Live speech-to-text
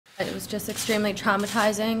It was just extremely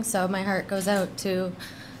traumatizing, so my heart goes out to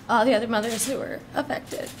all the other mothers who were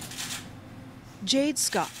affected. Jade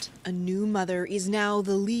Scott, a new mother, is now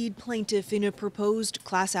the lead plaintiff in a proposed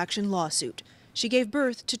class action lawsuit. She gave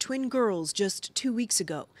birth to twin girls just 2 weeks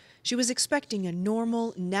ago. She was expecting a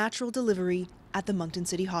normal, natural delivery at the Moncton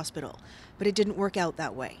City Hospital, but it didn't work out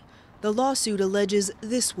that way. The lawsuit alleges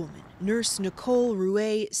this woman, nurse Nicole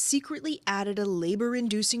Ruest, secretly added a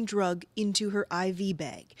labor-inducing drug into her IV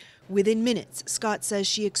bag. Within minutes, Scott says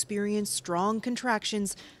she experienced strong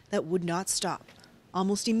contractions that would not stop.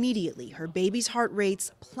 Almost immediately, her baby's heart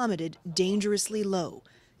rates plummeted dangerously low.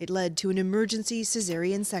 It led to an emergency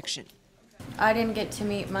caesarean section. I didn't get to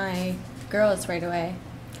meet my girls right away.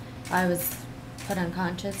 I was put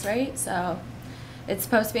unconscious, right? So it's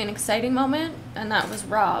supposed to be an exciting moment, and that was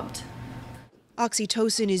robbed.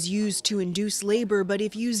 Oxytocin is used to induce labor, but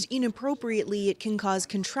if used inappropriately, it can cause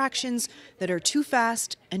contractions that are too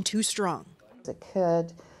fast and too strong. It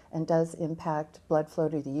could and does impact blood flow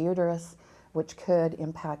to the uterus, which could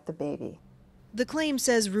impact the baby. The claim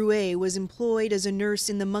says Ruest was employed as a nurse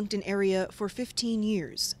in the Moncton area for 15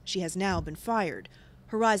 years. She has now been fired.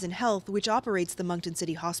 Horizon Health, which operates the Moncton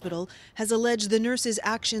City Hospital, has alleged the nurse's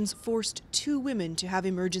actions forced 2 women to have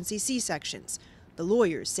emergency C-sections. The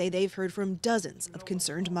lawyers say they've heard from dozens of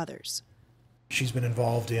concerned mothers. She's been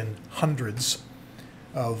involved in hundreds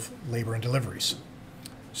of labor and deliveries.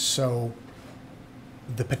 So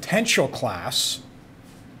the potential class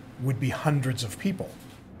would be hundreds of people.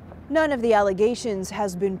 None of the allegations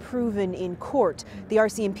has been proven in court. The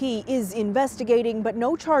RCMP is investigating, but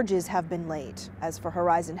no charges have been laid. As for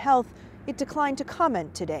Horizon Health, it declined to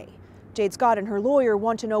comment today. Jade Scott and her lawyer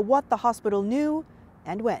want to know what the hospital knew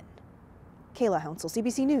and when. Kayla Hounsel,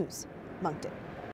 CBC News, Moncton.